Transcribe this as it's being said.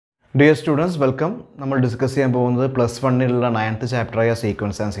Dear students, welcome. We will discuss plus 1 9th chapter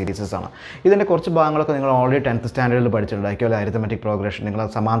sequence and series. This is already 10th standard arithmetic progression. You will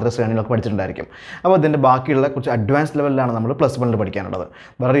advanced level plus 1.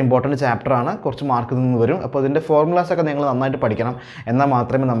 Very important chapter. Mark the formulas. The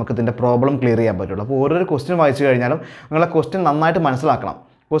problem clear. Question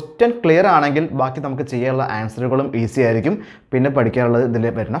question clear ആണെങ്കിൽ ബാക്കി നമുക്ക് ചെയ്യാനുള്ള ആൻസറുകളും easy ആയിരിക്കും പിന്നെ പഠിക്കാനുള്ളത് ഇതിലെ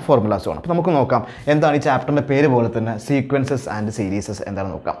വരുന്ന formulas ആണ് അപ്പോൾ നമുക്ക് നോക്കാം എന്താണ് ഈ ചാപ്റ്ററിന്റെ പേര് പോലെ തന്നെ സീക്വൻസസ് ആൻഡ് സീരീസസ്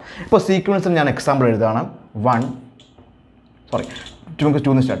എന്താണെന്ന് നോക്കാം ഇപ്പോൾ സീക്വൻസിന് ഞാൻ എക്സാമ്പിൾ എഴുതാണ്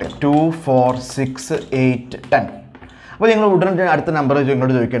 2 ന്ന് സ്റ്റാർട്ട് ചെയ്യാം 2 4 6 8 10 അപ്പോൾ നിങ്ങൾ ഉടനെ അടുത്ത നമ്പർ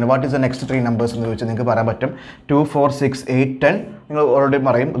ഇങ്ങോട്ട് ചോദിക്കുകയാണ് what is the next 3 numbers എന്ന് ചോദിച്ചാൽ നിങ്ങൾക്ക് പറയാൻ പറ്റും 2 4 6 8 10 നിങ്ങൾ ഓൾറെഡി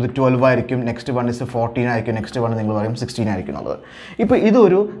പറയും ഇത് 12 ആയിരിക്കും നെക്സ്റ്റ് 1 is 14 ആയിരിക്കും നെക്സ്റ്റ് 1 നിങ്ങൾ പറയും 16 ആയിരിക്കും എന്നുള്ളത് ഇപ്പോൾ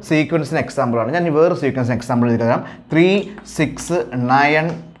ഇതൊരു സീക്വൻസിന് എക്സാമ്പിൾ ആണ് ഞാൻ വേറെ സീക്വൻസിന് എക്സാമ്പിൾ എഴുതി തരാം 3 6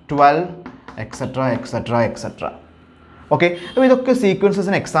 9 12 etc. Okay, so this is sequences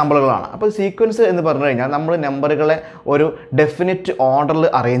and examples. So sequence is number ഒരു definite order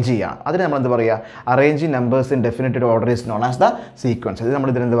arrange ചെയ്യാം. അതിനെ നമ്മൾ എന്ത് പറയാ arranging numbers in definite order is known as the sequence. ഇത് നമ്മൾ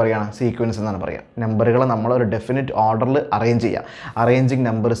ഇതിനെ എന്ത് പറയാ sequence എന്നാണ് പറയാ. നമ്പറുകളെ നമ്മൾ ഒരു definite order arrange ചെയ്യാം. Arranging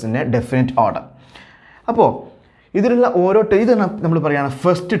numbers in a definite order. അപ്പോൾ ഇതിലുള്ള ഓരോ ഇത് നമ്മൾ പറയാണ്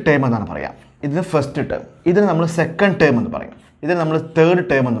first term എന്നാണ് പറയാ. ഇതിന് first term. ഇതിനെ നമ്മൾ second term എന്ന് പറയും. This is third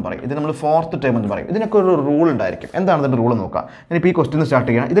term this is fourth term this is a rule എന്താണ് ഇതിന്റെ റൂൾ നോക്കാം ഞാൻ ഇപ്പോൾ ഈ ക്വസ്റ്റ്യൻ സ്റ്റാർട്ട്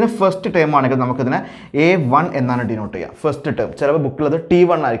ചെയ്യാം ഇതിനെ ഫസ്റ്റ് ടേം ആണെങ്കിൽ നമുക്ക് ഇതിനെ A1 എന്നാണ് ഡിനോട്ട് ചെയ്യുക ഫസ്റ്റ് ടേം ചിലപ്പോൾ ബുക്കിൽ അത്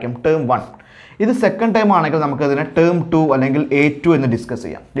T1 ആയിരിക്കും ടേം 1 ഇത് സെക്കൻഡ് ടൈം ആണെങ്കിൽ നമുക്ക് ഇതിനെ ടേം 2 അല്ലെങ്കിൽ A2 എന്ന് ഡിസ്കസ്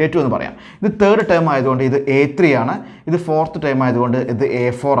ചെയ്യാം A2 എന്ന് പറയാം ഇത് തേർഡ് ടൈം ആയതുകൊണ്ട് ഇത് A3 ആണ് ഇത് ഫോർത്ത് ടൈം ആയതുകൊണ്ട് ഇത്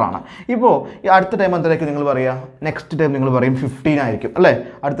A4 ആണ് ഇപ്പോൾ ഈ അടുത്ത ടൈം എന്തായിരിക്കും നിങ്ങൾ പറയുക നെക്സ്റ്റ് ടൈം നിങ്ങൾ പറയും 15 ആയിരിക്കും അല്ലേ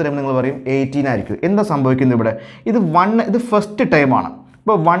അടുത്ത ടൈം നിങ്ങൾ പറയും 18 ആയിരിക്കും എന്താ സംഭവിക്കുന്നത് ഇവിടെ ഇത് 1 ഇത് ഫസ്റ്റ് ടൈം ആണ്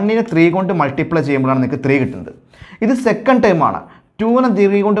ഇപ്പോൾ 1നെ 3 കൊണ്ട് മൾട്ടിപ്ലൈ ചെയ്യുമ്പോഴാണ് നിങ്ങൾക്ക് 3 കിട്ടുന്നത് ഇത് സെക്കൻഡ് ടൈം ആണ് 2നെ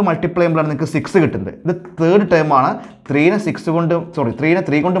 3 കൊണ്ട് മൾട്ടിപ്ലൈ ചെയ്യുമ്പോഴാണ് നിങ്ങൾക്ക് 6 കിട്ടുന്നത് ഇത് തേർഡ് ടൈം ആണ് 3നെ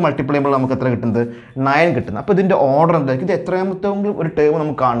 3 കൊണ്ട് മൾട്ടിപ്ലൈ ചെയ്യുമ്പോൾ നമുക്ക് എത്ര കിട്ടുന്നത് 9 കിട്ടുന്നത് അപ്പോൾ ഇതിൻ്റെ ഓർഡർ എന്തായിരിക്കും ഇത് എത്രയാമത്തെ ഒരു ടേം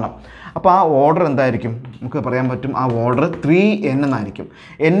നമുക്ക് കാണണം അപ്പോൾ ആ ഓർഡർ എന്തായിരിക്കും നമുക്ക് പറയാൻ പറ്റും ആ ഓർഡർ 3n എന്നായിരിക്കും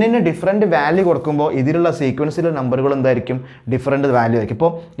n-ന് ഡിഫറൻറ്റ് വാല്യൂ കൊടുക്കുമ്പോൾ ഇതിലുള്ള സീക്വൻസിലെ നമ്പറുകൾ എന്തായിരിക്കും ഡിഫറൻറ്റ് വാല്യൂ ആയിരിക്കും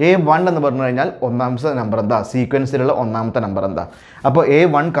ഇപ്പോൾ A1 എന്ന് പറഞ്ഞു കഴിഞ്ഞാൽ ഒന്നാമത്തെ നമ്പർ എന്താ സീക്വൻസിലുള്ള ഒന്നാമത്തെ നമ്പർ എന്താ അപ്പോൾ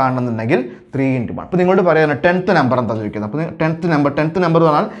A1 കാണണമെന്നുണ്ടെങ്കിൽ 3 × 1 അപ്പോൾ നിങ്ങളോട് പറയാൻ 10th നമ്പർ എന്താ ചോദിക്കുന്നത് അപ്പോൾ 10th നമ്പർ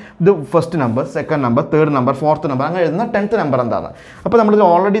എന്ന് പറഞ്ഞാൽ ഇത് first number second number third number fourth number അങ്ങനെ എഴുതുന്ന 10th നമ്പർ എന്താണ് അപ്പോൾ നമ്മളിത്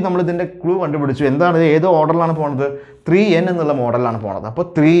ഓൾറെഡി നമ്മളിതിൻ്റെ ക്ലൂ കണ്ടുപിടിച്ചു എന്താണ് ഏത് ഓർഡറിലാണ് പോകുന്നത് 3n എന്നുള്ള മോഡലാണ് പോകുന്നത് അപ്പോൾ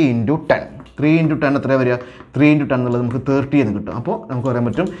 3 × 10 എത്ര വരിക 3 × 10 എന്നുള്ളത് നമുക്ക് 30 എന്ന് കിട്ടും അപ്പോൾ നമുക്ക് പറയാൻ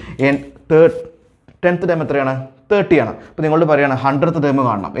പറ്റും 10th ടൈം എത്രയാണ് 30 ആണ് അപ്പോൾ നിങ്ങളോട് പറയുകയാണ് 100th ടൈം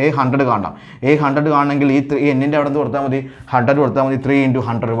കാണണം A100 കാണണം A100 കാണണമെങ്കിൽ ഈ n-ൻ്റെ അവിടെ നിന്ന് കൊടുത്താൽ മതി 100 കൊടുത്താൽ മതി 3 ×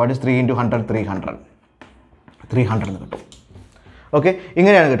 100 വാട്ട് ഇസ് 3 × 100 300 എന്ന് കിട്ടും ഓക്കെ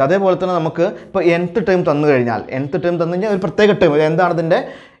ഇങ്ങനെയാണ് കിട്ടുക അതേപോലെ തന്നെ നമുക്ക് ഇപ്പോൾ nth ടൈം തന്നു കഴിഞ്ഞാൽ ഒരു പ്രത്യേക ടൈം എന്താണ് ഇതിൻ്റെ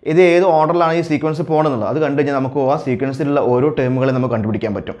ഇത് ഏത് ഓർഡറിലാണ് ഈ സീക്വൻസ് പോകണമെന്നുള്ളത് അത് കണ്ടു കഴിഞ്ഞാൽ നമുക്ക് ആ സീക്വൻസിലുള്ള ഓരോ ടേമുകളെ നമുക്ക്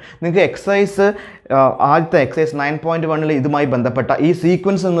കണ്ടുപിടിക്കാൻ പറ്റും നിങ്ങൾക്ക് ആദ്യത്തെ എക്സസൈസ് 9.1 ഇതുമായി ബന്ധപ്പെട്ട ഈ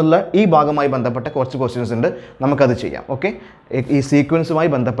സീക്വൻസ് എന്നുള്ള ഈ ഭാഗമായി ബന്ധപ്പെട്ട കുറച്ച് ക്വസ്റ്റ്യൻസ് ഉണ്ട് നമുക്കത് ചെയ്യാം ഓക്കെ ഈ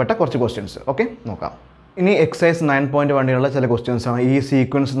സീക്വൻസുമായി ബന്ധപ്പെട്ട കുറച്ച് ക്വസ്റ്റ്യൻസ് ഓക്കെ നോക്കാം ഇനി എക്സസൈസ് 9.1 ചില ക്വസ്റ്റ്യൻസ് ആണ് ഈ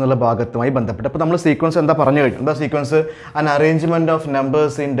സീക്വൻസ് എന്നുള്ള ഭാഗത്തുമായി ബന്ധപ്പെട്ട് അപ്പോൾ നമ്മൾ സീക്വൻസ് എന്താ പറഞ്ഞു കഴിഞ്ഞു എന്താ sequence an arrangement of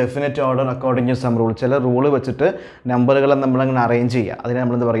numbers in definite order according to some rule ചില റൂൾ വെച്ചിട്ട് നമ്പറുകളെ നമ്മളങ്ങനെ അറേഞ്ച് ചെയ്യുക അതിനെ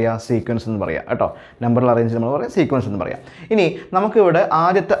നമ്മളെന്ത് പറയുക സീക്വൻസ് എന്ന് പറയുക കേട്ടോ നമ്പറിൽ അറേഞ്ച് നമ്മൾ പറയുക സീക്വൻസ് എന്ന് പറയാം ഇനി നമുക്കിവിടെ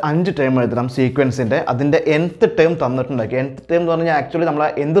ആദ്യത്തെ 5 ടേം എഴുതണം സീക്വൻസിൻ്റെ അതിൻ്റെ nth ടേം തന്നിട്ടുണ്ടാക്കി nth ടേം എന്ന് പറഞ്ഞാൽ ആക്ച്വലി നമ്മൾ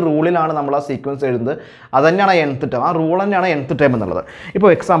എന്ത് റൂളിലാണ് നമ്മൾ ആ സീക്വൻസ് എഴുതുന്നത് അത് തന്നെയാണ് nth ടേം ആ റൂൾ തന്നെയാണ് nth ടേം എന്നുള്ളത്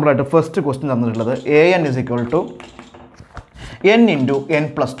ഇപ്പോൾ എക്സാമ്പിളായിട്ട് ഫസ്റ്റ് ക്വസ്റ്റ്യൻ തന്നിട്ടുള്ളത് an is equal to n into n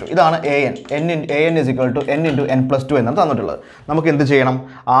plus 2 ഇതാണ് an is equal to n into n plus 2 എന്നാണ് തന്നിട്ടുള്ളത് നമുക്ക് എന്ത് ചെയ്യണം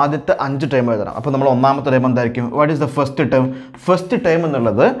ആദ്യത്തെ 5 ടേം എഴുതണം അപ്പോൾ നമ്മൾ ഒന്നാമത്തെ ടേം എന്തായിരിക്കും what is the first term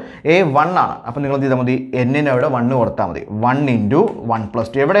എന്നുള്ളത് A1 ആണ് അപ്പോൾ നിങ്ങൾ എന്ത് ചെയ്താൽ മതി n-ന് അവിടെ 1 കൊടുത്താൽ മതി 1 into 1 plus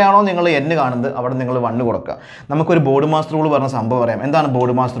 2 എവിടെയാണോ നിങ്ങൾ n കാണുന്നത് അവിടെ നിങ്ങൾ 1 കൊടുക്കുക നമുക്കൊരു ബോർഡ് മാസ്റ്റർ റൂൾ പറഞ്ഞ സംഭവം പറയാം എന്താണ്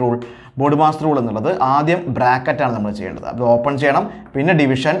ബോർഡ് മാസ്റ്റർ റൂൾ എന്നുള്ളത് ആദ്യം ബ്രാക്കറ്റാണ് നമ്മൾ ചെയ്യേണ്ടത് അത് ഓപ്പൺ ചെയ്യണം പിന്നെ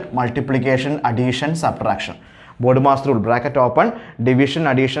division multiplication addition subtraction board master rule bracket open division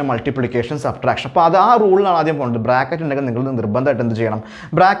addition multiplication subtraction അപ്പോൾ അത് ആ റൂളിലാണ് ആദ്യം പോകുന്നത് ബ്രാക്കറ്റ് ഉണ്ടെങ്കിൽ നിങ്ങൾ നിർബന്ധമായിട്ട് എന്ത് ചെയ്യണം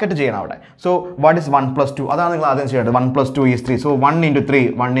ബ്രാക്കറ്റ് ചെയ്യണം അവിടെ സോ വാട്ട് ഇസ് 1 + 2 അതാണ് നിങ്ങൾ ആദ്യം ചെയ്യേണ്ടത് 1 + 2 is 3 so 1 ×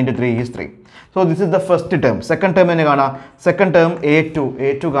 3 is 3 so this is the first term second term തന്നെ കാണാം സെക്കൻഡ് ടേം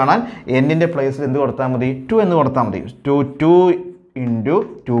A2 കാണാൻ n-ൻ്റെ പ്ലേസിൽ എന്ത് കൊടുത്താൽ മതി 2 എന്ന് കൊടുത്താൽ മതി 2 into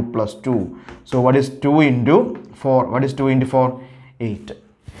 2 plus 2 so what is 2 into 4 what is 2 into 4 8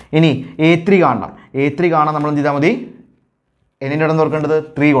 ഇനി A3 കാണണം നമ്മൾ എന്ത് ചെയ്താൽ മതി എന്നിൻ്റെ ഇടം തുറക്കേണ്ടത്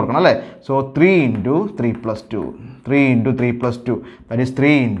 3 കൊടുക്കണം അല്ലേ. So 3 into 3 plus 2, 3 into 3 plus 2, that is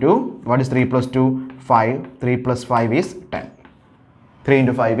 3 into, what is 3 plus 2? 5, 3 plus 5 is 10. 3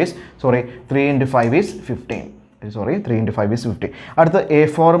 into 5 is, 3 into 5 is 15. 3 into 5 is 50. അടുത്ത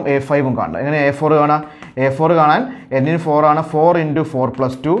A4ഉം A5ഉം കാണണം. എങ്ങനെ A4 കാണാം? A4 കാണാൻ എന്നിന് 4 ആണ്. 4 into 4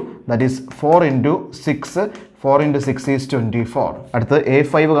 plus 2, that is 4 into 6. 4 into 6 is 24. അടുത്ത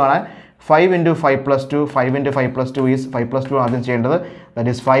A5 കാണാൻ 5 into 5 plus 2, 5 into 5 plus 2 is 5 plus 2 ആദ്യം ചെയ്യേണ്ടത്, that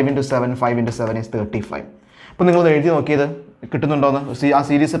is 5 into 7, 5 into 7 is 35. അപ്പോൾ നിങ്ങൾ എഴുതി നോക്കിയത് കിട്ടുന്നുണ്ടോന്ന്? ആ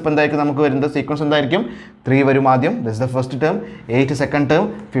സീരീസ് ഇപ്പോൾ എന്തായിരിക്കും നമുക്ക് വരുന്നത്? സീക്വൻസ് എന്തായിരിക്കും? 3 വരും ആദ്യം, this is the first term, 8 second term,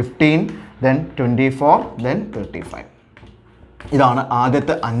 15, then 24, then 35. ഇതാണ്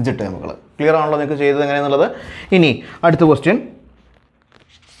ആദ്യത്തെ 5 ടേമുകൾ. ക്ലിയർ ആണല്ലോ നിങ്ങൾക്ക് ചെയ്തത് എങ്ങനെയാണെന്നുള്ളത്? ഇനി അടുത്ത ക്വസ്റ്റ്യൻ,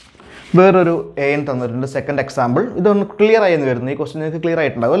 വേറൊരു an തന്നിട്ടുണ്ട്, സെക്കൻഡ് എക്സാമ്പിൾ. ഇതൊന്ന് ക്ലിയർ ആയി എന്ന് വരുന്നത്. ഈ ക്വസ്റ്റ്യൻ നിങ്ങൾക്ക് ക്ലിയർ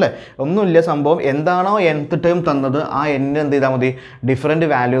ആയിട്ടുണ്ടാവും അല്ലേ? ഒന്നുമില്ല, സംഭവം എന്താണോ nth ടേം തന്നത് ആ n എന്ത് ചെയ്താൽ മതി? ഡിഫറൻറ്റ്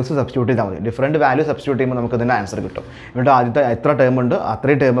വാല്യൂസ് സബ്സ്റ്റിറ്റ്യൂട്ട് ചെയ്താൽ മതി. ഡിഫറൻറ്റ് വാല്യൂ സബ്സ്റ്റിറ്റ്യൂട്ട് ചെയ്യുമ്പോൾ നമുക്ക് ഇതിൻ്റെ ആൻസർ കിട്ടും. എന്നിട്ട് ആദ്യത്തെ എത്ര ടേം ഉണ്ട്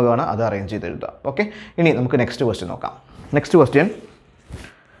അത്രയും ടേമുകളാണ് അത് അറേഞ്ച് ചെയ്ത് എഴുതുക. ഓക്കെ, ഇനി നമുക്ക് നെക്സ്റ്റ് ക്വസ്റ്റ്യൻ നോക്കാം. നെക്സ്റ്റ് ക്വസ്റ്റ്യൻ,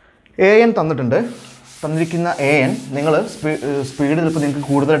 an തന്നിട്ടുണ്ട്. തന്നിരിക്കുന്ന an നിങ്ങൾ സ്പീഡ് ചിലപ്പോൾ നിങ്ങൾക്ക്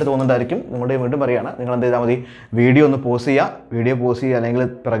കൂടുതലായിട്ട് തോന്നുന്നുണ്ടായിരിക്കും. നിങ്ങളുടെ വീണ്ടും പറയുകയാണ്, നിങ്ങൾ എന്ത് ചെയ്താൽ മതി? വീഡിയോ ഒന്ന് പോസ് ചെയ്യുക, അല്ലെങ്കിൽ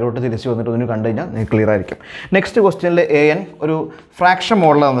പിറകോട്ട് തിരിച്ച് വന്നിട്ട് ഒന്ന് കണ്ടു കഴിഞ്ഞാൽ നിങ്ങൾക്ക് ക്ലിയർ ആയിരിക്കും. നെക്സ്റ്റ് ക്വസ്റ്റ്യനിൽ an ഒരു ഫ്രാക്ഷൻ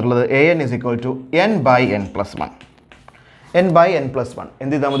മോഡലാണ് തന്നിട്ടുള്ളത്. an is equal to n by n plus 1. n by n plus 1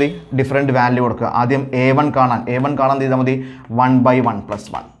 എന്ത് ചെയ്താൽ മതി? ഡിഫറൻറ്റ് വാല്യൂ കൊടുക്കുക. ആദ്യം a1 കാണാൻ എന്ത് ചെയ്താൽ മതി? 1 by 1 plus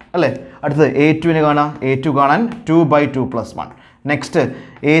 1 അല്ലേ. അടുത്തത് a2 കാണാം, a2 കാണാൻ 2 by 2 plus 1. Next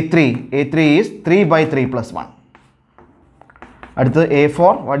a3 is 3 by 3 plus 1. അടുത്തത്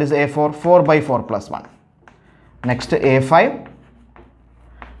a4, what is a4? 4 by 4 plus 1. Next a5,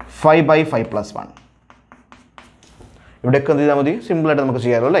 5 by 5 plus 1. ഇവിടെയൊക്കെ എന്ത് ചെയ്താൽ മതി? സിമ്പിളായിട്ട് നമുക്ക്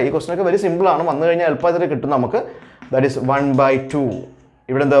ചെയ്യാമല്ലോ അല്ലേ? ഈ ക്വസ്റ്റനൊക്കെ വെരി സിമ്പിളാണ്. വന്നു കഴിഞ്ഞാൽ എളുപ്പത്തിൽ കിട്ടും നമുക്ക്. That is 1 by 2.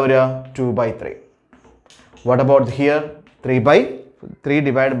 ഇവിടെ എന്താ വരിക? 2 by 3. What about here? 3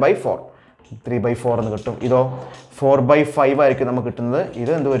 divided by 4. 3 by 4 എന്ന് കിട്ടും. ഇതോ 4 by 5 ആയിരിക്കും നമുക്ക് കിട്ടുന്നത്.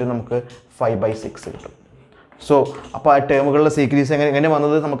 ഇത് എന്ത് വരും? നമുക്ക് 5 by 6 കിട്ടും. സോ അപ്പോൾ ആ ടേമുകളുടെ സീക്രീസ് എങ്ങനെ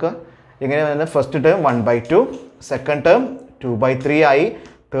വന്നത്? നമുക്ക് എങ്ങനെ വരുന്നത്? First term 1 by 2, second term 2 by 3 ആയി,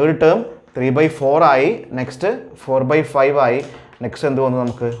 തേർഡ് ടേം 3 by 4 ആയി, നെക്സ്റ്റ് 4 by 5 ആയി, നെക്സ്റ്റ് എന്ത് വന്നു?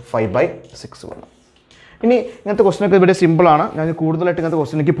 നമുക്ക് 5 by 6 വന്നു. ഇനി ഇങ്ങനത്തെ ക്വസ്റ്റനൊക്കെ ഇവിടെ സിമ്പിളാണ്. ഞാൻ കൂടുതലായിട്ട് ഇങ്ങനത്തെ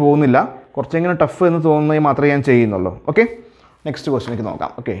ക്വസ്റ്റനിലേക്ക് പോകുന്നില്ല. കുറച്ചെങ്കിലും ടഫ് എന്ന് തോന്നുന്നത് മാത്രമേ ഞാൻ ചെയ്യുന്നുള്ളൂ. ഓക്കെ, നെക്സ്റ്റ് ക്വസ്റ്റ്യനിലേക്ക്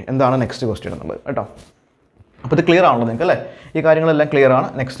നോക്കാം. ഓക്കെ, എന്താണ് നെക്സ്റ്റ് ക്വസ്റ്റ്യൻ എന്നുള്ളത് കേട്ടോ? അപ്പോൾ ഇത് ക്ലിയർ ആണല്ലോ നിങ്ങൾക്ക് അല്ലേ? ഈ കാര്യങ്ങളെല്ലാം ക്ലിയർ ആണ്.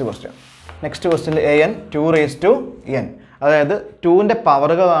 നെക്സ്റ്റ് ക്വസ്റ്റ്യനിൽ an 2 raised to n, അതായത് 2ൻ്റെ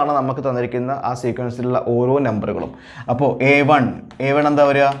പവറുകളാണ് നമുക്ക് തന്നിരിക്കുന്ന ആ സീക്വൻസിലുള്ള ഓരോ നമ്പറുകളും. അപ്പോൾ a1 എന്താ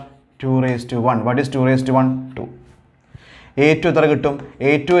വരിക? 2 raised to 1. What is 2 raised to 1? 2. a2 എത്ര കിട്ടും?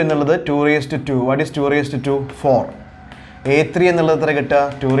 a2 എന്നുള്ളത് 2 raised to 2. What is 2 raised to 2? 4. a3 എന്നുള്ളത് എത്ര കിട്ടുക?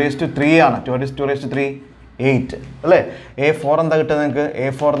 2 raised to 3 ആണ്. What is 2 raised to 3? 8 അല്ലേ. a4 എന്താ കിട്ടുക നിങ്ങൾക്ക്?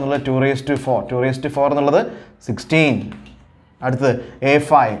 a4 എന്നുള്ളത് 2 raised to 4. 2 raised to 4 എന്നുള്ളത് 16. അടുത്തത്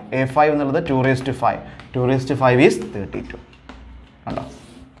a5 എന്നുള്ളത് 2 raised to 5. 2 raised to 5 is 32. കണ്ടോ?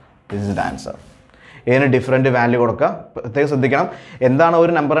 This is the answer. അതിന് ഡിഫറൻറ്റ് വാല്യൂ കൊടുക്കുക. പ്രത്യേകം ശ്രദ്ധിക്കണം, എന്താണ്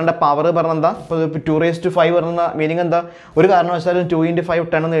ഒരു നമ്പറിൻ്റെ പവർ പറഞ്ഞാൽ എന്താ? ഇപ്പോൾ 2 raised to 5 പറഞ്ഞ മീനിങ് എന്താ? ഒരു കാരണവശാലും 2 into 5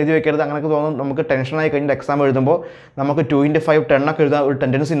 10 എന്ന് എഴുതി വെക്കരുത്. അങ്ങനെയൊക്കെ തോന്നും. നമുക്ക് ടെൻഷനായി കഴിഞ്ഞിട്ട് എക്സാം എഴുതുമ്പോൾ നമുക്ക് 2 into 5 10 ഒക്കെ എഴുതാൻ ഒരു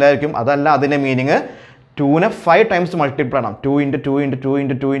ടെൻഡൻസി ഉണ്ടായിരിക്കും. അതല്ല അതിൻ്റെ മീനിങ്. 2നെ 5 times മൾട്ടിപ്ലൈ ചെയ്യണം. 2 into 2 into 2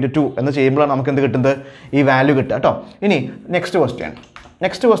 into 2 into 2 എന്ന് ചെയ്യുമ്പോഴാണ് നമുക്ക് എന്ത് കിട്ടുന്നത്? ഈ വാല്യൂ കിട്ടുക കേട്ടോ. ഇനി നെക്സ്റ്റ്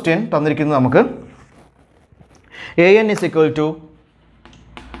ക്വസ്റ്റ്യൻ തന്നിരിക്കുന്നത് നമുക്ക് an is equal to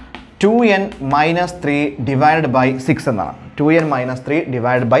 2n minus 3 divided by 6 എന്നാണ്. 2n minus 3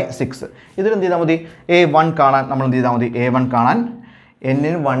 divided by 6. ഇതിൽ എന്ത് ചെയ്താൽ മതി? a1 കാണാൻ നമ്മൾ എന്ത് ചെയ്താൽ മതി? a1 കാണാൻ n-ന്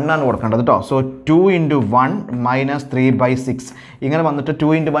 1 ആണ് കൊടുക്കേണ്ടത് കേട്ടോ. So 2 into 1 minus 3 by 6. ഇങ്ങനെ വന്നിട്ട്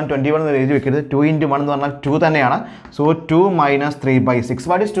 2 into 1 21 എന്ന് എഴുതി വെക്കരുത്. 2 into 1 എന്ന് പറഞ്ഞാൽ 2 തന്നെയാണ്. So 2 minus 3 by 6.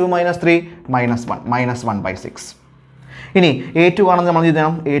 What is 2 minus 3? minus 1 by 6. ഇനി a2 കാണാൻ നമ്മൾ എന്ത്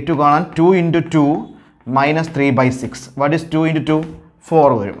ചെയ്യണം? a2 കാണാൻ 2 into 2 minus 3 by 6. What is 2 into 2? 4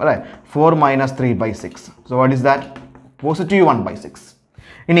 വരും അല്ലേ. 4 minus 3 by 6. So what is that? Positive 1 by 6.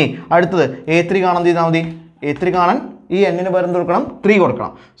 ഇനി അടുത്തത് a3 കാണാൻ ചെയ്താൽ മതി. a3 കാണാൻ ഈ n-ന് പകരം കൊടുക്കണം 3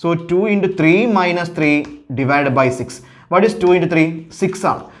 കൊടുക്കണം. So 2 into 3 minus 3 divided by 6. What is 2 into 3? 6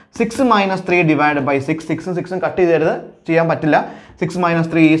 ആണ്. 6 minus 3 divided by 6. 6ഉം 6ഉം കട്ട് ചെയ്തരുത്, ചെയ്യാൻ പറ്റില്ല. 6 minus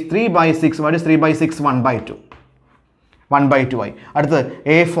 3 is 3 by 6. What is 3 by 6? 1 by 2. 1 by 2 ആയി. അടുത്തത്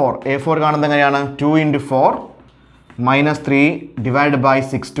a4 കാണുന്നത് എങ്ങനെയാണ്? 2 into 4 minus 3 divided by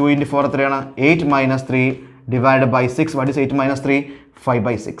 6. 2 into 4 എത്രയാണ്? 8 minus 3 divided by 6. What is 8 minus 3? 5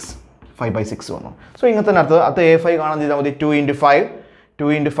 by 6. 5 by 6 വന്നു. So ഇങ്ങനത്തെ അടുത്ത് a5 കാണാൻ ചെയ്താൽ മതി. 2 into 5 2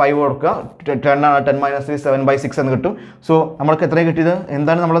 × 5 കൊടുക്കുക, 10 ആണ്, 10 - 3 7/6 എന്ന് കിട്ടും. സോ നമ്മൾക്ക് എത്രയാണ് കിട്ടിയത്?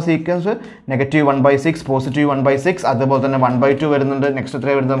 എന്താണ് നമ്മുടെ സീക്വൻസ്? -1/6, +1/6, അതുപോലെ തന്നെ 1/2 വരുന്നുണ്ട്. നെക്സ്റ്റ്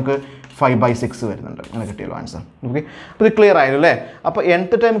എത്രയാണ് വരുന്നത്? നമുക്ക് 5/6 വരുന്നുണ്ട്. അങ്ങനെ കിട്ടിയല്ലോ ആൻസർ. ഓക്കെ, അപ്പോൾ ഇത് ക്ലിയർ ആയല്ലോ അല്ലേ? അപ്പോൾ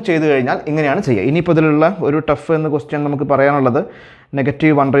nth ടൈം ചെയ്ത് കഴിഞ്ഞാൽ ഇങ്ങനെയാണ് ചെയ്യുക. ഇനിയിപ്പോൾ ഇതിലുള്ള ഒരു ടഫ് എന്ന ക്വസ്റ്റ്യൻ നമുക്ക് പറയാനുള്ളത്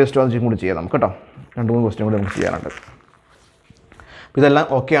 -1/5 കൂടി ചെയ്യാം നമുക്ക് കേട്ടോ. 2-3 ക്വസ്റ്റ്യൻ കൂടി നമുക്ക് ചെയ്യാനുണ്ട്. ഇതെല്ലാം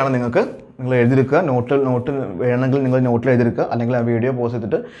ഓക്കെ ആണ്. നിങ്ങൾക്ക് നിങ്ങൾ എഴുതിയെടുക്കുക, നോട്ട് വേണമെങ്കിൽ നിങ്ങൾ നോട്ടിൽ എഴുതിയെടുക്കുക, അല്ലെങ്കിൽ ആ വീഡിയോ പോസ്റ്റ്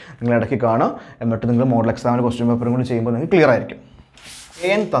ചെയ്തിട്ട് നിങ്ങൾ ഇടയ്ക്ക് കാണുക. എന്നിട്ട് നിങ്ങൾ മോഡൽ എക്സാമിന് ക്വസ്റ്റ്യൻ പേപ്പറും കൂടി ചെയ്യുമ്പോൾ നിങ്ങൾക്ക് ക്ലിയർ ആയിരിക്കും.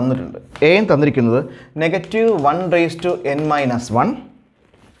 an തന്നിട്ടുണ്ട്. an തന്നിരിക്കുന്നത് -1n - 1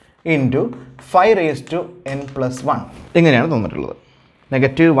 × 5n+1 ഇങ്ങനെയാണ് തന്നിട്ടുള്ളത്.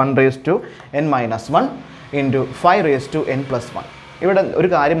 -1n - 1 × 5n+1. ഇവിടെ ഒരു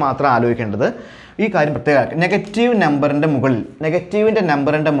കാര്യം മാത്രം ആലോചിക്കേണ്ടത്, ഈ കാര്യം പ്രത്യേകമാക്കി, നെഗറ്റീവ് നമ്പറിൻ്റെ മുകളിൽ, നെഗറ്റീവ്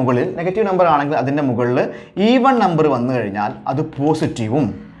നമ്പർ ആണെങ്കിൽ അതിൻ്റെ മുകളിൽ ഈവൺ നമ്പർ വന്നു കഴിഞ്ഞാൽ അത് പോസിറ്റീവും,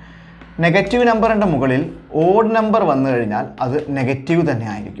 നെഗറ്റീവ് നമ്പറിൻ്റെ മുകളിൽ ഓഡ് നമ്പർ വന്നു കഴിഞ്ഞാൽ അത് നെഗറ്റീവ് തന്നെ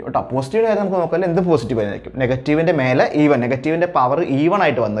ആയിരിക്കും കേട്ടോ. പോസിറ്റീവ് കാര്യം നമുക്ക് നോക്കാം, എന്ത് പോസിറ്റീവ് ആയിരിക്കും? നെഗറ്റീവിൻ്റെ മേലെ ഈവൺ, നെഗറ്റീവിൻ്റെ പവർ ഈവൺ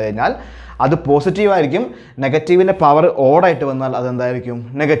ആയിട്ട് വന്നു കഴിഞ്ഞാൽ അത് പോസിറ്റീവ് ആയിരിക്കും. നെഗറ്റീവിൻ്റെ പവർ ഓഡായിട്ട് വന്നാൽ അതെന്തായിരിക്കും?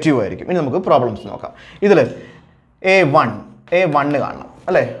 നെഗറ്റീവ് ആയിരിക്കും. ഇനി നമുക്ക് പ്രോബ്ലംസ് നോക്കാം. ഇതിൽ A1 കാണണം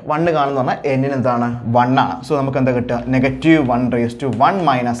അല്ലേ? 1 കാണുന്ന പറഞ്ഞാൽ എന്നിന് എന്താണ്? 1 ആണ്. സോ നമുക്ക് എന്താ കിട്ടുക? -1 raised to 1 -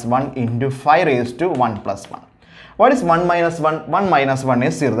 1 × 5 raised to 1+1. What is 1 - 1? 1 - 1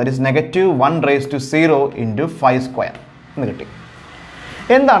 is 0. That is -1 raised to 0 × 5² എന്ന് കിട്ടി.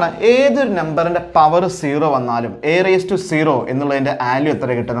 എന്താണ്? ഏതൊരു നമ്പറിൻ്റെ പവർ 0 വന്നാലും a⁻0 എന്നുള്ളതിൻ്റെ വാല്യൂ എത്ര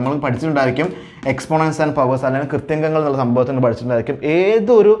കിട്ടുക? നമ്മൾ പഠിച്ചിട്ടുണ്ടായിരിക്കും എക്സ്പോണൻസ് ആൻഡ് പവേഴ്സ്, അല്ലെങ്കിൽ കൃത്യങ്ങൾ എന്നുള്ള സംഭവത്തിന് പഠിച്ചിട്ടുണ്ടായിരിക്കും.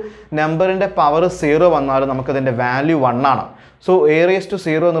 ഏതൊരു നമ്പറിൻ്റെ പവർ 0 വന്നാലും നമുക്കതിൻ്റെ വാല്യൂ 1 ആണ്. സോ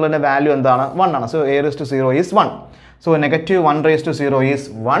a⁻0 എന്നുള്ളതിൻ്റെ വാല്യൂ എന്താണ്? 1 ആണ്. So a⁻0 is 1. So -1 raised to 0 is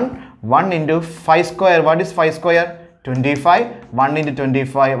 1. 1 × 5². What is 5²? 25. 1 ×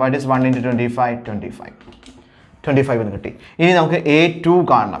 25. What is 1 × 25? 25 എന്ന് കിട്ടി. ഇനി നമുക്ക് A2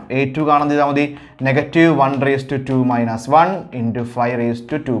 കാണണം. A2 കാണാൻ ചെയ്താൽ മതി -1 raised to 2 - 1 × 5 raised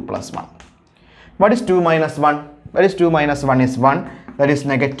to 2+1. What is 2 - 1? That is 2 - 1 is 1. That is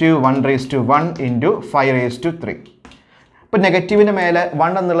 -1 raised to 1 × 5 raised to 3. ഇപ്പോൾ നെഗറ്റീവിൻ്റെ മേലെ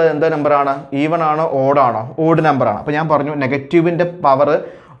 1 എന്നുള്ളത് എന്താ നമ്പറാണ്? ഈവൺ ആണോ ഓഡാണോ? ഓഡ് നമ്പറാണ്. അപ്പോൾ ഞാൻ പറഞ്ഞു നെഗറ്റീവിൻ്റെ പവർ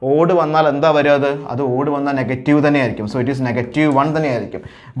ഓഡ് വന്നാൽ എന്താ വരിക? അത് ഓഡ് വന്നാൽ നെഗറ്റീവ് തന്നെയായിരിക്കും. സോ ഇറ്റ് ഈസ് -1 തന്നെയായിരിക്കും.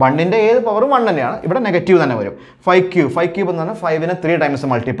 1ൻ്റെ ഏത് പവറും 1 തന്നെയാണ്. ഇവിടെ നെഗറ്റീവ് തന്നെ വരും. 5³ എന്ന് പറഞ്ഞാൽ 5നെ 3 ടൈംസ്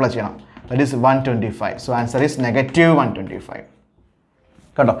മൾട്ടിപ്ലൈ ചെയ്യണം. That is 125. So answer is -125.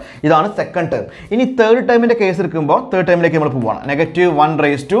 കേട്ടോ, ഇതാണ് സെക്കൻഡ് ടേം. ഇനി തേർഡ് ടൈമിൻ്റെ കേസ് എടുക്കുമ്പോൾ തേർഡ് ടൈമിലേക്ക് നമ്മൾ പോവുകയാണ്. -1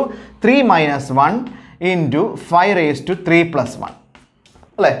 raised to 3 - 1 × 5 raised to 3+1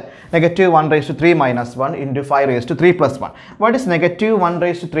 അല്ലേ? -1 raised to 3 - 1 × 5 raised to 3+1. What is -1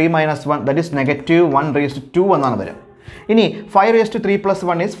 raised to 3 - 1? That is -1 raised to 2 എന്നാണ് വരിക. ഇനി 5 raised to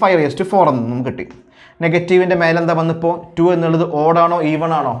 3+1 is 5 raised to 4 എന്ന് നമുക്ക് കിട്ടി. നെഗറ്റീവിൻ്റെ മേലെ എന്താ വന്നിപ്പോൾ? 2 എന്നുള്ളത് ഓഡാണോ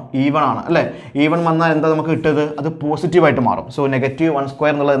ഈവൺ ആണോ? ഈവൺ ആണ് അല്ലേ? ഈവൺ വന്നാൽ എന്താ നമുക്ക് കിട്ടിയത്? അത് പോസിറ്റീവായിട്ട് മാറും. സോ -1²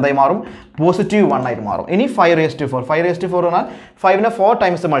 എന്നുള്ളത് എന്തായി മാറും? +1 ആയിട്ട് മാറും. ഇനി 5 raised to 4. 5 raised to 4 എന്നാൽ 5നെ 4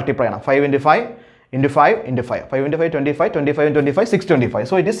 ടൈംസ് മൾട്ടിപ്ലൈ ചെയ്യണം. 5 × 5 × 5 × 5. 5 × 5 25. 25 × 25 625.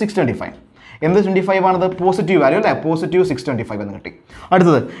 So it is 625. എന്ത് 25 ആണത്? പോസിറ്റീവ് വാല്യൂ അല്ലേ? പോസിറ്റീവ് 625 എന്ന് കിട്ടി.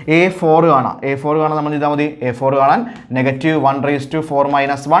 അടുത്തത് A4 കാണാം. A4 കാണാൻ നമ്മൾ ചെയ്താൽ മതി. A4 കാണാൻ -1 raised to 4 -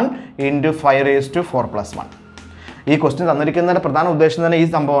 1 × 5 raised to 4+1. ഈ ക്വസ്റ്റ്യൻ തന്നിരിക്കുന്നതിൻ്റെ പ്രധാന ഉദ്ദേശം തന്നെ ഈ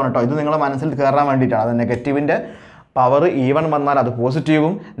സംഭവമാണ് കേട്ടോ. ഇത് നിങ്ങളുടെ മനസ്സിൽ കയറാൻ വേണ്ടിയിട്ടാണ്. അത് നെഗറ്റീവിൻ്റെ പവർ ഈവൺ വന്നാൽ അത്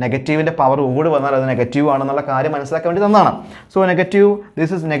പോസിറ്റീവും, നെഗറ്റീവിൻ്റെ പവർ ഓഡ് വന്നാൽ അത് നെഗറ്റീവ് ആണെന്നുള്ള കാര്യം മനസ്സിലാക്കാൻ വേണ്ടി തന്നതാണ്. So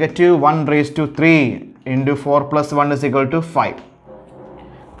this is -1 raised to 3 × 4+1 is equal to 5.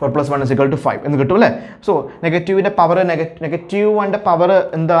 4+1 is equal to 5 എന്ന് കിട്ടും അല്ലേ? സോ നെഗറ്റീവിൻ്റെ പവർ നെഗറ്റീവിൻ്റെ പവർ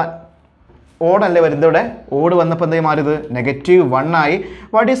എന്താ? ഓഡല്ലേ വരുന്നത്. ഇവിടെ ഓഡ് വന്നപ്പോൾ എന്തായി മാറിയത്? -1 ആയി.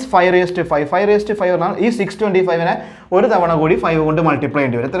 What is 5 raised to 5? 5 raised to 5 പറഞ്ഞാൽ ഈ 625നെ ഒരു തവണ കൂടി 5 കൊണ്ട് മൾട്ടിപ്ലൈ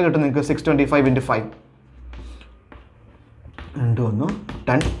ചെയ്യേണ്ടി വരും. എത്ര കിട്ടും നിങ്ങൾക്ക്? 625 × 5 2 1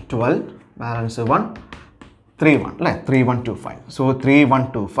 10 12 ബാലൻസ് 1 3 1 അല്ലേ? 3125. സോ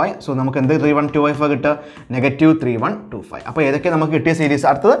 3125. സോ നമുക്ക് എന്ത് 3125 കിട്ടുക? -3125. അപ്പോൾ ഏതൊക്കെ നമുക്ക് കിട്ടിയ സീരീസ്?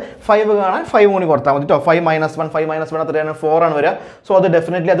 അടുത്തത് 5 കാണാൻ 5 കൂടി കൊടുത്താൽ മതി കേട്ടോ. 5 - 1 എത്രയാണ്? 4 ആണ് വരിക. സോ അത്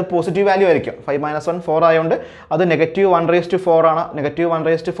ഡെഫിനറ്റ്ലി അത് പോസിറ്റീവ് വാല്യൂ ആയിരിക്കും. 5 - 1 4 ആയതുകൊണ്ട് അത് -1 raised to 4 ആണ്. -1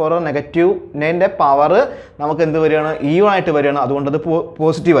 raised to 4 നെഗറ്റീവിൻ്റെ പവർ നമുക്ക് എന്ത് വരികയാണ്? ഈവൺ ആയിട്ട് വരികയാണ്. അതുകൊണ്ട് അത്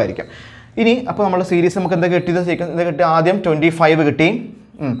പോസിറ്റീവ് ആയിരിക്കും. ഇനി അപ്പോൾ നമ്മുടെ സീരീസ് നമുക്ക് എന്താ കിട്ടിയത്? എന്താ കിട്ടി? ആദ്യം 25 കിട്ടി,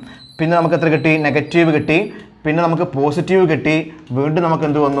 പിന്നെ നമുക്ക് എത്ര കിട്ടി? നെഗറ്റീവ് കിട്ടി, പിന്നെ നമുക്ക് പോസിറ്റീവ് കിട്ടി, വീണ്ടും നമുക്ക്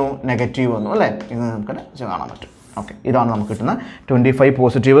എന്ത് വന്നു? നെഗറ്റീവ് വന്നു അല്ലേ? ഇത് നമുക്ക് കാണാൻ പറ്റും. ഓക്കെ, ഇതാണ് നമുക്ക് കിട്ടുന്ന 25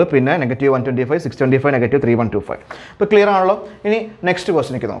 പോസിറ്റീവ്, പിന്നെ -125 625 -3125. ഇപ്പോൾ ക്ലിയർ ആണല്ലോ. ഇനി നെക്സ്റ്റ്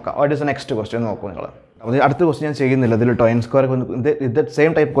ക്വസ്റ്റ്യനിലേക്ക് നോക്കാം. What is the next question നോക്കൂ നിങ്ങൾ. അത് അടുത്ത ക്വസ്റ്റ്യൻ ഞാൻ ചെയ്യുന്നില്ല ഇതിൽ കേട്ടോ. എൻ സ്ക്വയർ ഇത്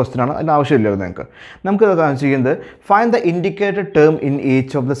സെയിം ടൈപ്പ് ക്വസ്റ്റ്യൻ ആണ്, അതിന് ആവശ്യമില്ല നിങ്ങൾക്ക്. നമുക്ക് ചെയ്യുന്നത് find the indicated term in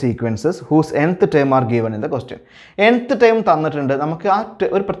each of the sequences whose nth term are given in the question. nth term തന്നിട്ടുണ്ട്, നമുക്ക് ആ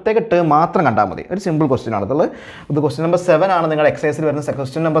ഒരു പ്രത്യേക ടേം മാത്രം കണ്ടാൽ മതി. ഒരു സിമ്പിൾ ക്വസ്റ്റ്യൻ ആണ് അതുള്ളത്. ഇത് ക്വസ്റ്റ്യൻ നമ്പർ 7 ആണ്, നിങ്ങളുടെ എക്സസൈസിൽ വരുന്ന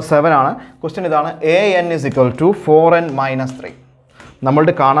ക്വസ്റ്റ്യൻ നമ്പർ 7 ആണ്. ക്വസ്റ്റ്യൻ ഇതാണ്, an = 4n - 3.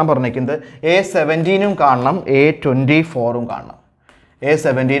 നമ്മളുടെ കാണാൻ പറഞ്ഞിരിക്കുന്നത് A17 കാണണം, A24 കാണണം.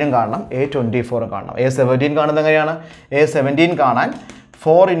 A17 കാണണം, A24 കാണണം. A17 കാണുന്നത് എങ്ങനെയാണ്? A17 കാണാൻ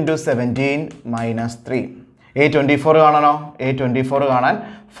 4 × 17 - 3. A24 കാണണോ? A24 കാണാൻ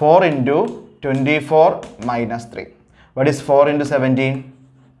 4 × 24 - 3. What is 4 × 17?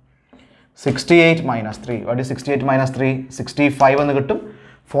 68 - 3. What is 68 - 3? 65 എന്ന് കിട്ടും.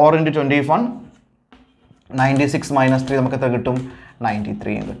 4 × 21 96 - 3 നമുക്ക് എത്ര കിട്ടും?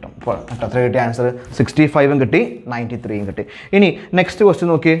 93 കിട്ടും. അപ്പോൾ എത്ര കിട്ടിയ ആൻസർ? 65 കിട്ടി, 93 കിട്ടി. ഇനി നെക്സ്റ്റ് ക്വസ്റ്റ്യൻ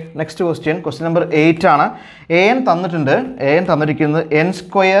നോക്കി. നെക്സ്റ്റ് ക്വസ്റ്റ്യൻ നമ്പർ 8 ആണ്. an തന്നിട്ടുണ്ട്. an തന്നിരിക്കുന്നത് n²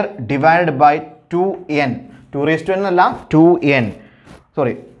 / 2n. 2n അല്ല, 2n.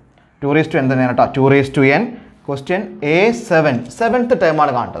 സോറി, 2n തന്നെയാണ് കേട്ടോ. 2n. ക്വസ്റ്റ്യൻ A7 7th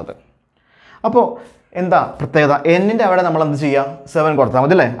ടേമാണ് കാണേണ്ടത്. അപ്പോൾ എന്താ പ്രത്യേകത? എന്നിൻ്റെ അവിടെ നമ്മൾ എന്ത് ചെയ്യുക? 7 കൊടുത്താൽ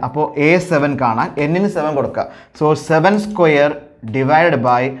മതി അല്ലേ? അപ്പോൾ A7 കാണാൻ n-ന് 7 കൊടുക്കുക. സോ 7²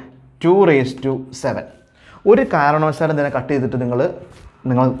 / 2⁻7. ഒരു കാരണവശാലും ഇതിനെ കട്ട് ചെയ്തിട്ട് നിങ്ങൾ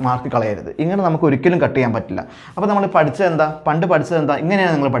മാർക്ക് കളയരുത്. ഇങ്ങനെ നമുക്ക് ഒരിക്കലും കട്ട് ചെയ്യാൻ പറ്റില്ല. അപ്പോൾ നമ്മൾ പഠിച്ചത് എന്താ? പണ്ട് പഠിച്ചത് എന്താ?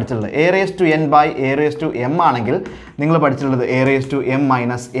 ഇങ്ങനെയാണ് നിങ്ങൾ പഠിച്ചിട്ടുള്ളത്. A⁻n/A⁻m ആണെങ്കിൽ നിങ്ങൾ പഠിച്ചിട്ടുള്ളത്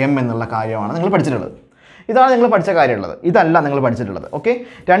A⁻m എന്നുള്ള കാര്യമാണ് നിങ്ങൾ പഠിച്ചിട്ടുള്ളത്. ഇതാണ് നിങ്ങൾ പഠിച്ച കാര്യമുള്ളത്, ഇതല്ല നിങ്ങൾ പഠിച്ചിട്ടുള്ളത്. ഓക്കെ,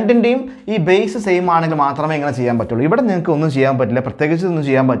 രണ്ടിൻ്റെയും ഈ ബേസ് സെയിം ആണെങ്കിൽ മാത്രമേ ഇങ്ങനെ ചെയ്യാൻ പറ്റുള്ളൂ. ഇവിടെ നിങ്ങൾക്ക് ഒന്നും ചെയ്യാൻ പറ്റില്ല, പ്രത്യേകിച്ച് ഒന്നും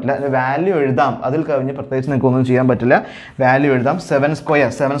ചെയ്യാൻ പറ്റില്ല. വാല്യൂ എഴുതാം, അതിൽ കവിഞ്ഞ് പ്രത്യേകിച്ച് നിങ്ങൾക്ക് ഒന്നും ചെയ്യാൻ പറ്റില്ല. വാല്യൂ എഴുതാം. 7²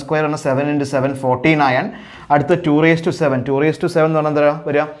 7² ആണ് 7 × 7 14 അടുത്ത 2⁻7 2⁻7 എന്ന് പറഞ്ഞാൽ എന്താ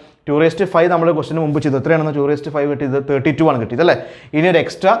വരിക? 2⁵ നമ്മൾ ക്വസ്റ്റിന് മുമ്പ് ചെയ്തു. എത്രയാണെന്ന് 2⁵ കിട്ടിയത്? 32 ആണ് കിട്ടിയത് അല്ലേ? ഇനി ഒരു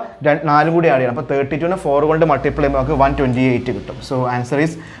എക്സ്ട്രാ 4 കൂടി ആഡ് ചെയ്യണം. അപ്പോൾ 32നെ 4 കൊണ്ട് മൾട്ടിപ്ലൈ ചെയ്യുമ്പോൾ നമുക്ക് 128 കിട്ടും. So answer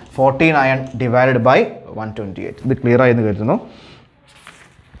is 49 / 128. ഇത് ക്ലിയർ ആയെന്ന് കരുതുന്നു.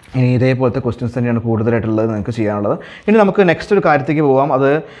 ഇനി ഇതേപോലത്തെ ക്വസ്റ്റ്യൻസ് തന്നെയാണ് കൂടുതലായിട്ടുള്ളത് നിങ്ങൾക്ക് ചെയ്യാനുള്ളത്. ഇനി നമുക്ക് നെക്സ്റ്റ് ഒരു കാര്യത്തേക്ക് പോകാം. അത്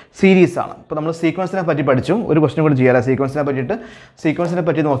സീരീസ് ആണ്. ഇപ്പോൾ നമ്മൾ സീക്വൻസിനെ പറ്റി പഠിച്ചു. ഒരു ക്വസ്റ്റ്യൻ കൂടി ചെയ്യാം. സീക്വൻസിനെ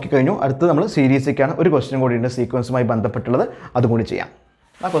പറ്റി നോക്കിക്കഴിഞ്ഞു. അടുത്ത് നമ്മൾ സീരീസിലേക്കാണ്. ഒരു ക്വസ്റ്റ്യൻ കൂടി ഉണ്ട് സീക്വൻസുമായി ബന്ധപ്പെട്ടുള്ളത്, അതും കൂടി ചെയ്യാം.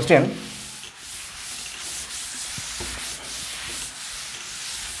 ആ ക്വസ്റ്റ്യൻ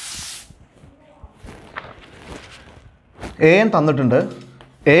an തന്നിട്ടുണ്ട്.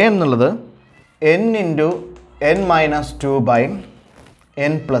 a എന്നുള്ളത് n × n - 2 /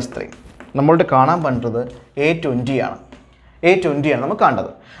 n + 3. നമ്മളുടെ കാണാൻ പറ്റുന്നത് A20 ആണ്. A20 ആണ് നമുക്ക്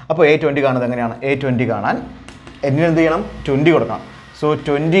കാണേണ്ടത്. അപ്പോൾ A20 കാണുന്നത് എങ്ങനെയാണ്? A20 കാണാൻ n എന്ത് ചെയ്യണം? 20 കൊടുക്കണം. സോ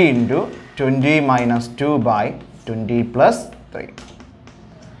 20 × 20 - 2 / 20 + 3.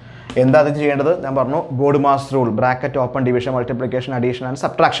 എന്താ അത് ചെയ്യേണ്ടത്? ഞാൻ പറഞ്ഞു board mass rule. Bracket, open, division, multiplication, addition and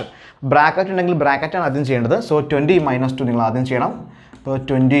subtraction. Bracket ഉണ്ടെങ്കിൽ ബ്രാക്കറ്റാണ് ആദ്യം ചെയ്യേണ്ടത്. സോ 20 - 2 നിങ്ങൾ ആദ്യം ചെയ്യണം. അപ്പോൾ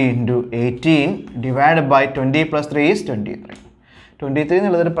 20 × 18 / 20 + 3 is 23. 23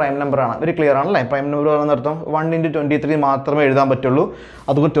 എന്നുള്ളതൊരു പ്രൈം നമ്പറാണ്. വെരി ക്ലിയർ ആണല്ലേ? പ്രൈം നമ്പർ പറയുന്നർത്ഥം 1 × 23 മാത്രമേ എഴുതാൻ പറ്റുള്ളൂ.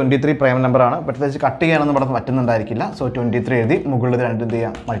 അതുകൊണ്ട് 23 പ്രൈം നമ്പറാണ്. പ്രത്യേകിച്ച് കട്ട് ചെയ്യാനൊന്നും ഇവിടെ പറ്റുന്നുണ്ടായിരിക്കില്ല. സോ 23 എഴുതി മുകളിൽ 2 എന്ത്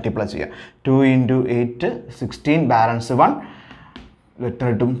ചെയ്യുക? മൾട്ടിപ്ലൈ ചെയ്യുക. 2 × 8 16, ബാലൻസ് 1,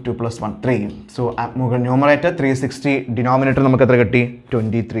 കിട്ടും 2 + 1 3. സോ ന്യൂമറേറ്റർ 360, ഡിനോമിനേറ്റർ നമുക്ക് എത്ര കിട്ടി?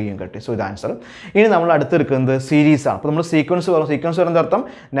 23 കിട്ടി. സോ ഇത് ആൻസർ. ഇനി നമ്മൾ അടുത്തെടുക്കുന്നത് സീരീസ് ആണ്. അപ്പോൾ നമ്മൾ സീക്വൻസ് പറയുന്ന അർത്ഥം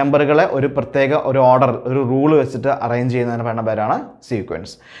നമ്പറുകളെ ഒരു പ്രത്യേക ഒരു ഓർഡർ, ഒരു റൂൾ വെച്ചിട്ട് അറേഞ്ച് ചെയ്യുന്നതിന് പറയുന്ന പേരാണ്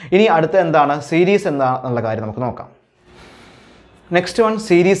സീക്വൻസ്. ഇനി അടുത്ത എന്താണ്? സീരീസ് എന്താണെന്നുള്ള കാര്യം നമുക്ക് നോക്കാം. നെക്സ്റ്റ് വൺ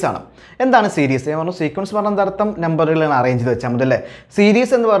സീരീസ് ആണ്. എന്താണ് സീരീസ്? ഞാൻ പറഞ്ഞു സീക്വൻസ് പറഞ്ഞ അർത്ഥം നമ്പറുകളാണ് അറേഞ്ച് ചെയ്ത് വെച്ചാൽ മതി അല്ലേ?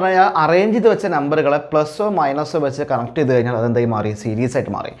 സീരീസ് എന്ന് പറഞ്ഞു കഴിഞ്ഞാൽ അറേഞ്ച് ചെയ്ത് വെച്ച നമ്പറുകളെ പ്ലസോ മൈനസോ വെച്ച് കണക്ട് ചെയ്ത് കഴിഞ്ഞാൽ അതെന്തായി മാറി? സീരീസ്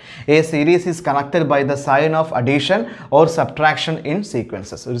ആയിട്ട് മാറി. A series is connected by the sign of addition or subtraction in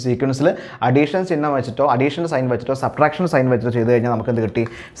sequences. ഒരു സീക്വൻസിൽ അഡീഷൻ ചിഹ്നം വെച്ചിട്ടോ അഡീഷൻ സൈൻ വെച്ചിട്ടോ സബ്ട്രാക്ഷൻ സൈൻ വെച്ചിട്ടോ ചെയ്ത് കഴിഞ്ഞാൽ നമുക്ക് എന്ത് കിട്ടി?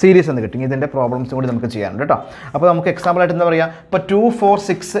 സീരീസ് എന്ന് കിട്ടി. ഇതിൻ്റെ പ്രോബ്ലംസും കൂടി നമുക്ക് ചെയ്യാനുണ്ട് കേട്ടോ. അപ്പോൾ നമുക്ക് എക്സാമ്പിൾ ആയിട്ട് എന്താ പറയുക? ഇപ്പോൾ 2 4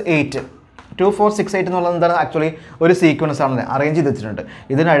 6 8 2 4 6 8 എന്നുള്ളത് എന്താണ്? ആക്ച്വലി ഒരു സീക്വൻസ് ആണ്, അറേഞ്ച് ചെയ്ത് വെച്ചിട്ടുണ്ട്.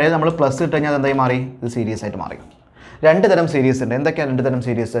 ഇതിനിടയിൽ നമ്മൾ പ്ലസ് ഇട്ട് കഴിഞ്ഞാൽ എന്തായി മാറി? ഇത് സീരീസ് ആയിട്ട് മാറി. 2 തരം സീരീസ് ഉണ്ട്. എന്തൊക്കെയാണ് 2 തരം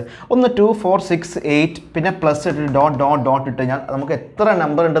സീരീസ്? ഒന്ന് 2 4 6 8 പിന്നെ പ്ലസ് ഇട്ട് ഡോട്ട് ഇട്ട് കഴിഞ്ഞാൽ നമുക്ക് എത്ര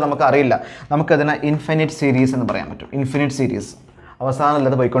നമ്പർ ഉണ്ട് നമുക്ക് അറിയില്ല. നമുക്കതിനെ ഇൻഫിനിറ്റ് സീരീസ് എന്ന് പറയാൻ പറ്റും. ഇൻഫിനിറ്റ് സീരീസ് അവസാനം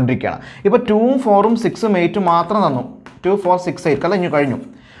അല്ലാതെ പോയിക്കൊണ്ടിരിക്കുകയാണ്. ഇപ്പോൾ 2 4 6 8 മാത്രം തന്നു. 2 4 6 8 കഴിഞ്ഞു.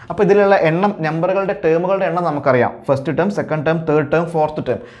 അപ്പോൾ ഇതിലുള്ള എണ്ണം, നമ്പറുകളുടെ ടേമുകളുടെ എണ്ണം നമുക്കറിയാം. First term, second term, third term, fourth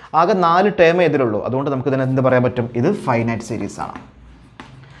term. ആകെ 4 ടേമേ ഇതിലുള്ളൂ. അതുകൊണ്ട് നമുക്ക് ഇതിനെ എന്ത് പറയാൻ പറ്റും? ഇത് ഫൈനൈറ്റ് സീരീസ് ആണ്.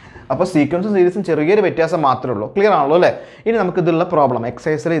 അപ്പോൾ സീക്വൻസും സീരീസും ചെറിയൊരു വ്യത്യാസം മാത്രമേ ഉള്ളൂ. ക്ലിയർ ആണല്ലോ അല്ലേ? ഇനി നമുക്ക് ഇതിലുള്ള പ്രോബ്ലം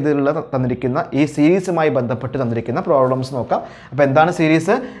എക്സസൈസിൽ ഇതിലുള്ള തന്നിരിക്കുന്ന ഈ സീരീസുമായി ബന്ധപ്പെട്ട് തന്നിരിക്കുന്ന പ്രോബ്ലംസ് നോക്കാം. അപ്പോൾ എന്താണ്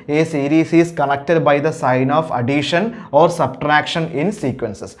series? A series is connected by the sign of addition or subtraction in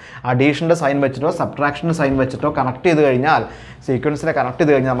sequences. അഡീഷൻ്റെ sign വെച്ചിട്ടോ സബ്ട്രാക്ഷൻ്റെ സൈൻ വെച്ചിട്ടോ കണക്ട് ചെയ്ത് കഴിഞ്ഞാൽ, സീക്വൻസിനെ കണക്ട്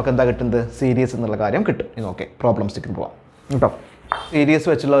ചെയ്ത് കഴിഞ്ഞാൽ നമുക്ക് എന്താ കിട്ടുന്നത്? സീരീസ് എന്നുള്ള കാര്യം കിട്ടും. ഇനി ഓക്കെ, പ്രോബ്ലംസിലേക്ക് പോവാം കേട്ടോ. സീരീസ്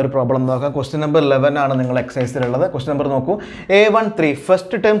വെച്ചുള്ള ഒരു പ്രോബ്ലം നോക്കാം. ക്വസ്റ്റ്യൻ നമ്പർ 11 ആണ് നിങ്ങൾ എക്സസൈസിലുള്ളത്. ക്വസ്റ്റ്യൻ നമ്പർ നോക്കൂ. A1 3,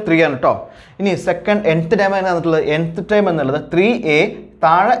 ഫസ്റ്റ് ടേം 3 ആണ് കേട്ടോ. ഇനി സെക്കൻഡ് nth ടേം എന്നുള്ളത് nth ടേം എന്നുള്ളത് 3a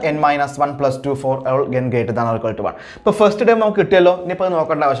താഴെ n-1 + 2 4 all n greater than or equal to 1. ഇപ്പോൾ ഫസ്റ്റ് ടൈം നമുക്ക് കിട്ടിയല്ലോ. ഇനിയിപ്പോൾ അത്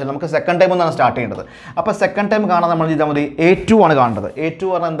നോക്കേണ്ട ആവശ്യമില്ല. നമുക്ക് സെക്കൻഡ് ടൈം ഒന്നാണ് സ്റ്റാർട്ട് ചെയ്യേണ്ടത്. അപ്പോൾ സെക്കൻഡ് ടൈം കാണാൻ നമ്മൾ ചെയ്താൽ മതി. A2 ആണ് കാണേണ്ടത്. A2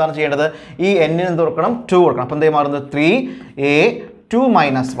 പറഞ്ഞാൽ എന്താണ് ചെയ്യേണ്ടത്? ഈ n-ന് എന്ത് കൊടുക്കണം? 2 കൊടുക്കണം. അപ്പോൾ എന്തായി മാറുന്നത്? 3a 2 -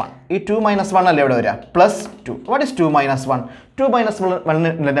 1. ഈ 2 - 1 അല്ലേ ഇവിടെ വരിക? +2. What is 2 - 1? 2 -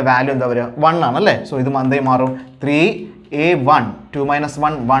 1ൻ്റെ വാല്യൂ എന്താ വരിക? 1 ആണല്ലേ? സോ ഇത് എന്തായി മാറും? 3a1 2 - 1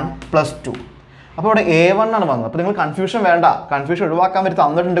 1 + 2. അപ്പോൾ ഇവിടെ A1 ആണ് വന്നത്. അപ്പോൾ നിങ്ങൾ കൺഫ്യൂഷൻ വേണ്ട. കൺഫ്യൂഷൻ ഒഴിവാക്കാൻ വേണ്ടി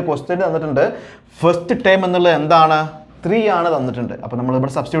തന്നിട്ടുണ്ട്, ക്വസ്റ്റ്യൻ തന്നിട്ടുണ്ട്. ഫസ്റ്റ് ടൈം എന്നുള്ളത് എന്താണ്? 3 ആണ് തന്നിട്ടുണ്ട്. അപ്പോൾ നമ്മൾ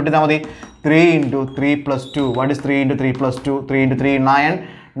ഇവിടെ സബ്സ്റ്റിറ്റ്യൂട്ട് ചെയ്താൽ മതി. 3 × 3 + 2. What is 3 × 3 + 2? 3 × 3 9.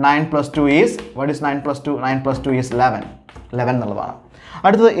 9 + 2 is, what is 9 + 2? 9 + 2 is 11. 11 എന്നുള്ളതാണ്.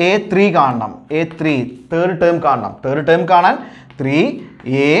 അടുത്തത് A3 കാണണം. A3 തേർഡ് ടേം കാണണം. തേർഡ് ടേം കാണാൻ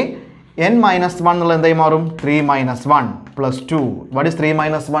 3a n-1 എന്നുള്ളത് എന്തായി മാറും? 3 - 1 + 2. What is 3 -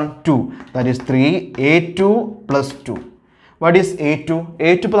 1? 2. That is 3a2 + 2. What is A2?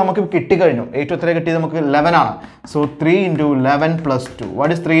 A2 ഇപ്പോൾ നമുക്ക് കിട്ടിക്കഴിഞ്ഞു. A2 എത്ര കിട്ടിയത്? നമുക്ക് 11 ആണ്. So 3 × 11 + 2.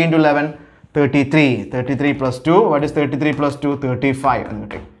 What is 3 × 11? 33. 33 + 2. What is 33 + 2? 35 എന്ന്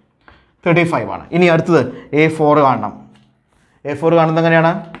കിട്ടി. 35 ആണ്. ഇനി അടുത്തത് A4 കാണണം. A4 കാണുന്നത്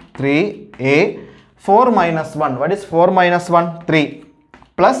എങ്ങനെയാണ്? 3a 4 - 1. What is 4 - 1? 3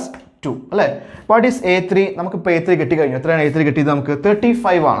 + 2 അല്ലേ? What is A3? നമുക്കിപ്പോൾ A3 കിട്ടിക്കഴിഞ്ഞു. എത്രയാണ് A3 കിട്ടിയത്? നമുക്ക്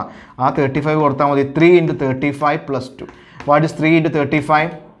 35 ആണ്. ആ 35 കൊടുത്താൽ മതി. 3 × 35 + 2. What is 3 × 35?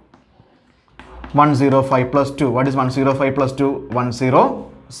 105 + 2. What is 105 + 2?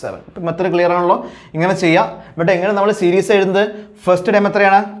 107. ഇപ്പം മെത്തേഡ് ക്ലിയർ ആണല്ലോ. ഇങ്ങനെ ചെയ്യാം. ഇവിടെ എങ്ങനെ നമ്മൾ സീരീസ് എഴുതുന്നത്? ഫസ്റ്റ് ടൈം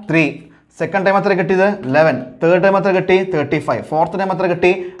എത്രയാണ്? 3. സെക്കൻഡ് ടൈം എത്ര കിട്ടിയത്? 11. തേർഡ് ടൈം എത്ര കിട്ടി? 35. ഫോർത്ത് ടൈം എത്ര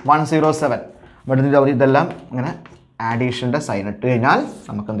കിട്ടി? 107. ഇവിടെ ഇതെല്ലാം ഇങ്ങനെ ആഡീഷൻ്റെ സൈൻ ഇട്ട് കഴിഞ്ഞാൽ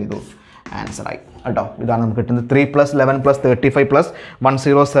നമുക്ക് എന്ത് ചെയ്തു? ആൻസറായി കേട്ടോ. ഇതാണ് നമുക്ക് കിട്ടുന്നത്. 3 + 11 + 35 +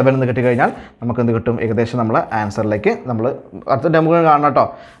 107 എന്ന് കിട്ടിക്കഴിഞ്ഞാൽ നമുക്ക് എന്ത് കിട്ടും? ഏകദേശം നമ്മൾ ആൻസറിലേക്ക് നമ്മൾ അടുത്ത ടൈം കാണണം കേട്ടോ.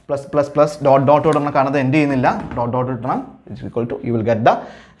 +++ ഡോട്ട് നമ്മൾ കാണുന്നത് എൻഡ് ചെയ്യുന്നില്ല. ഡോട്ട് കിട്ടണം. Equal to you will get the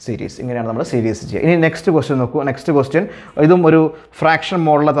series. ഇങ്ങനെയാണ് നമ്മൾ സീരീസ് ചെയ്യുക. ഇനി നെക്സ്റ്റ് ക്വസ്റ്റ്യൻ നോക്കൂ. നെക്സ്റ്റ് ക്വസ്റ്റ്യൻ ഇതും ഒരു ഫ്രാക്ഷൻ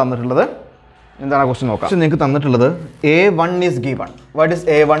മോഡലാണ് തന്നിട്ടുള്ളത്. എന്താണ് ക്വസ്റ്റ്യൻ നോക്കാം. നിങ്ങൾക്ക് തന്നിട്ടുള്ളത് A1 is given. What is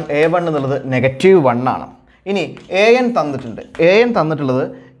A1? A1 എന്നുള്ളത് -1 ആണ്. ഇനി an തന്നിട്ടുണ്ട്. an തന്നിട്ടുള്ളത്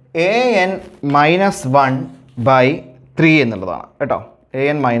an-1/3 എന്നുള്ളതാണ് കേട്ടോ.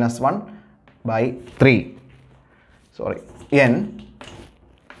 an-1/3. Sorry,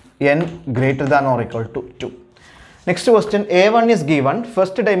 n greater than or equal to 2. Next question, A1 is given,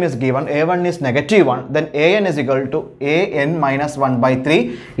 first time is given, A1 is -1, then an is equal to an-1/3,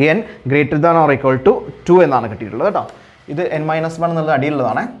 n greater than or equal to 2 എന്നാണ് കിട്ടിയിട്ടുള്ളത് കേട്ടോ. ഇത് n-1 എന്നുള്ളത്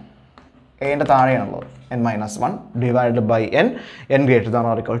അടിയിലുള്ളതാണ്. a-ൻ്റെ താഴെയാണുള്ളത്. n-1 divided by n greater than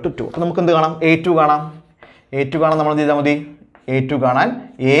or equal to 2. അപ്പോൾ നമുക്ക് എന്ത് കാണാം? A2 കാണാം. A2 കാണാൻ നമ്മൾ എന്ത് ചെയ്താൽ മതി? A2 കാണാൻ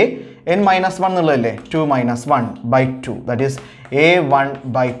n-1 എന്നുള്ളതല്ലേ? 2 - 1/2. That is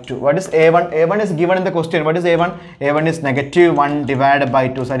a1/2. What is a1? A1 is given in the question. What is a1? A1 is -1 divided by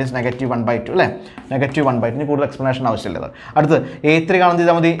 2. So that is -1/2 അല്ലേ? -1/2. ഇനി കൂടുതൽ എക്സ്പ്ലനേഷൻ ആവശ്യമില്ല. അടുത്ത് A3 കാണാൻ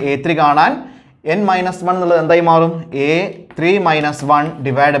ചെയ്താൽ മതി. A3 കാണാൻ n-1 എന്നുള്ളത് എന്തായി മാറും? A3 - 1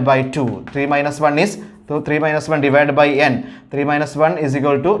 divided by 2. 3 - 1 is, so 3 - 1 divided by n. 3 - 1 is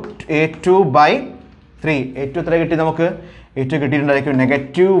equal to A2/3. A2 എത്ര കിട്ടി നമുക്ക്? A2 കിട്ടിയിട്ടുണ്ടായിരിക്കും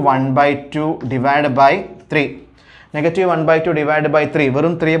 -1/2 divided by 3. -1/2 divided by 3.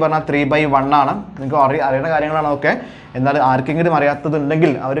 വെറും 3 പറഞ്ഞാൽ 3/1 ആണ്. നിങ്ങൾക്ക് അറിയുന്ന കാര്യങ്ങളാണ് അതൊക്കെ. എന്നാൽ ആർക്കെങ്കിലും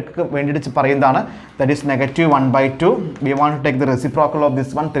അറിയാത്തതുണ്ടെങ്കിൽ അവർക്ക് വേണ്ടിയിട്ട് പറയുന്നതാണ്. That is -1/2. We want to take the reciprocal of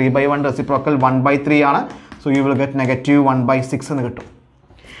this one. 3/1 reciprocal 1/3 ആണ്. സോ യു വിൽ ഗെറ്റ് -1/6 എന്ന് കിട്ടും.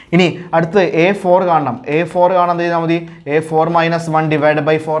 ഇനി അടുത്ത് A4 കാണണം. A4 കാണാൻ എന്ത് ചെയ്താൽ മതി? A4 - 1 divided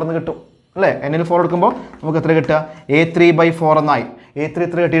by 4 എന്ന് കിട്ടും അല്ലേ? n-ൽ 4 എടുക്കുമ്പോൾ നമുക്ക് എത്ര കിട്ടുക? A3/4 എന്നായി. A3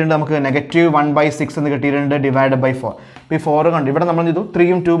 എത്ര കിട്ടിയിട്ടുണ്ട്? നമുക്ക് -1/6 എന്ന് കിട്ടിയിട്ടുണ്ട് ഡിവൈഡ് ബൈ 4. ഇപ്പോൾ ഈ 4 കണ്ട് ഇവിടെ നമ്മൾ ചെയ്തു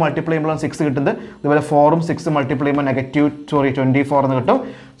 3ഉം 2 മൾട്ടിപ്ലൈ ചെയ്യുമ്പോഴാണ് 6 കിട്ടുന്നത്. ഇതുപോലെ 4ഉം 6 മൾട്ടിപ്ലൈ ചെയ്യുമ്പോൾ -24 എന്ന് കിട്ടും.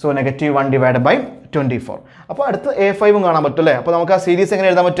 So -1 divided by 24. അപ്പോൾ അടുത്ത് A5ഉം കാണാൻ പറ്റും അല്ലേ? അപ്പോൾ നമുക്ക് ആ സീരീസ് എങ്ങനെ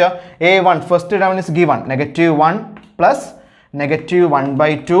എഴുതാൻ പറ്റുക? A1 first term is given -1 plus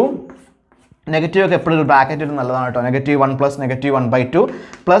 -1/2. Negative ഒക്കെ എപ്പോഴും ഒരു ബ്രാക്കറ്റ് ഇട്ട് നല്ലതാണ് കേട്ടോ. -1 plus -1/2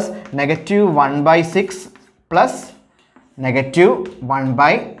 plus -1/6 plus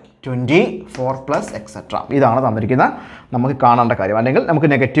 -1/3. 24 plus etcetera. ഇതാണ് തന്നിരിക്കുന്ന നമുക്ക് കാണേണ്ട കാര്യം. അല്ലെങ്കിൽ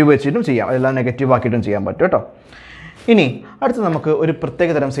നമുക്ക് നെഗറ്റീവ് വെച്ചിട്ടും ചെയ്യാം, എല്ലാം നെഗറ്റീവ് ആക്കിയിട്ടും ചെയ്യാൻ പറ്റും കേട്ടോ. ഇനി അടുത്ത് നമുക്ക് ഒരു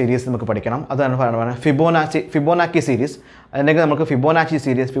പ്രത്യേക തരം സീരീസ് നമുക്ക് പഠിക്കണം. അതാണ് പറയുന്നത് ഫിബോനാക്കി സീരീസ്, അല്ലെങ്കിൽ നമുക്ക് ഫിബോനാച്ചി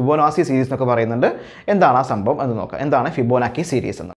സീരീസ് എന്നൊക്കെ പറയുന്നുണ്ട്. എന്താണ് ആ സംഭവം എന്ന് നോക്കാം. എന്താണ് ഫിബോനാക്കി സീരീസ് എന്ന്?